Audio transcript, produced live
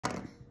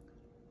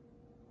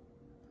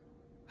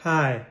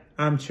Hi,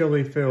 I'm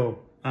Chili Phil.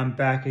 I'm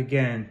back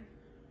again.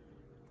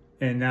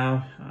 And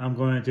now I'm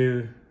going to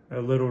do a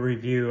little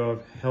review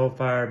of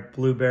Hellfire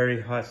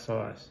Blueberry Hot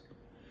Sauce.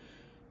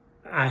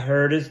 I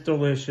heard it's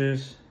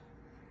delicious.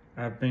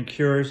 I've been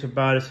curious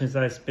about it since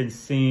I've been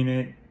seeing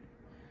it.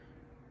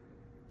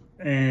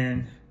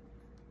 And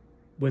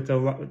with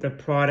the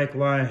product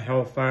line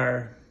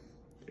Hellfire,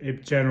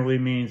 it generally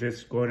means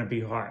it's going to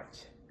be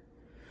hot.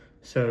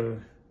 So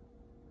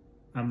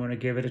I'm going to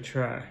give it a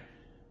try.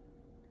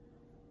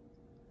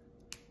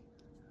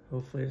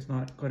 Hopefully it's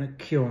not going to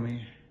kill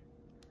me.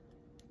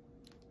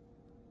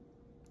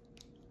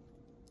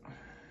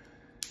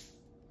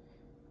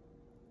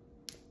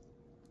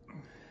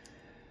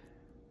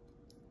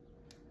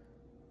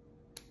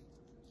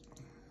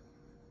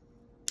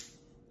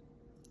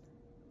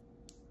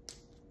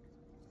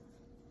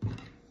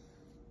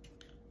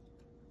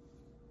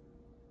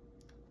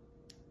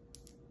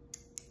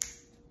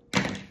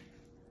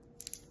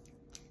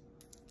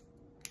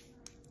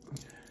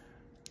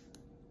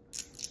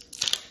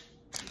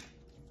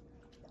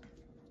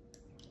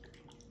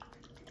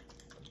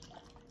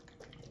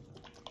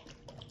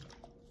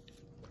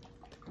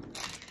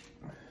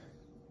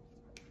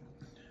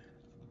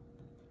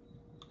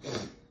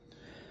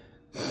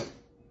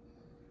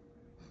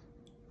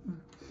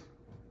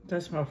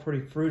 That smells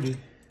pretty fruity.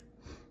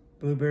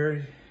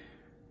 Blueberry.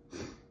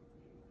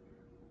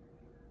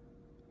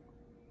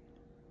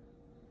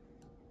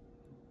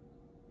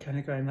 Kind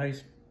of got a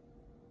nice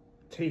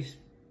taste,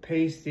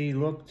 pasty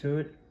look to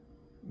it.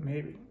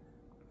 Maybe.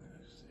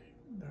 Let's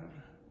see.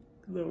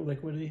 A little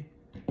liquidy.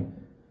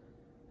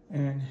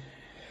 And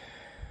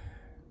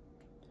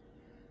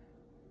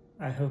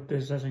I hope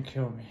this doesn't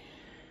kill me.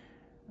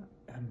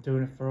 I'm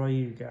doing it for all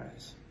you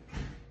guys.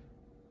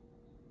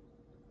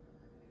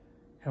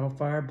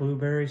 Hellfire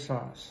Blueberry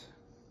Sauce.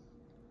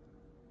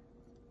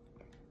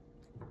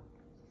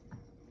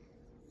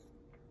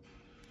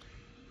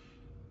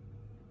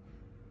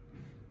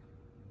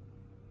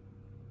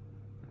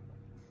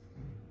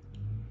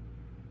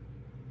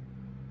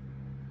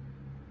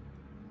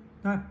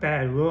 Not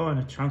bad, a little on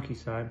the chunky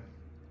side.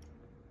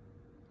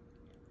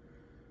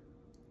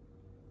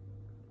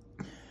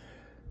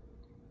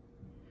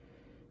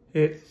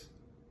 It's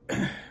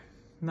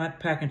not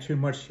packing too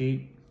much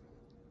heat.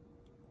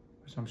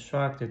 So I'm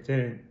shocked it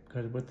didn't,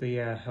 because with the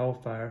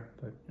Hellfire,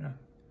 but you know,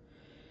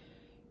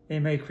 it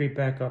may creep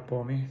back up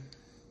on me,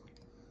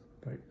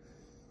 but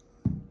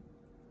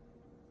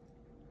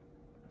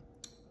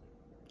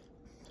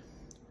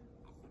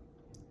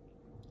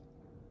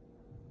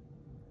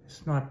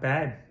it's not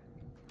bad.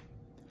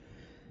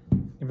 If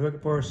you're looking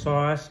for a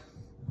sauce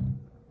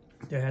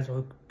that has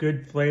a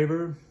good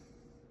flavor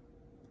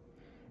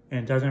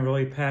and doesn't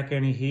really pack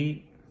any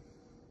heat,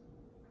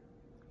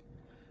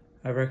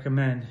 I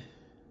recommend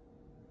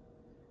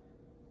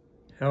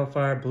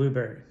Hellfire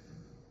Blueberry.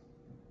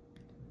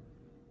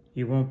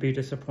 You won't be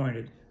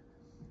disappointed.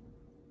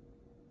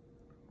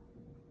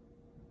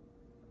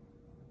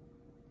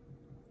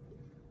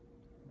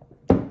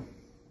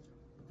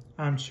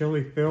 I'm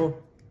Chili Phil,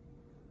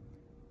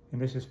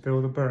 and this is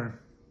Phil the Burn.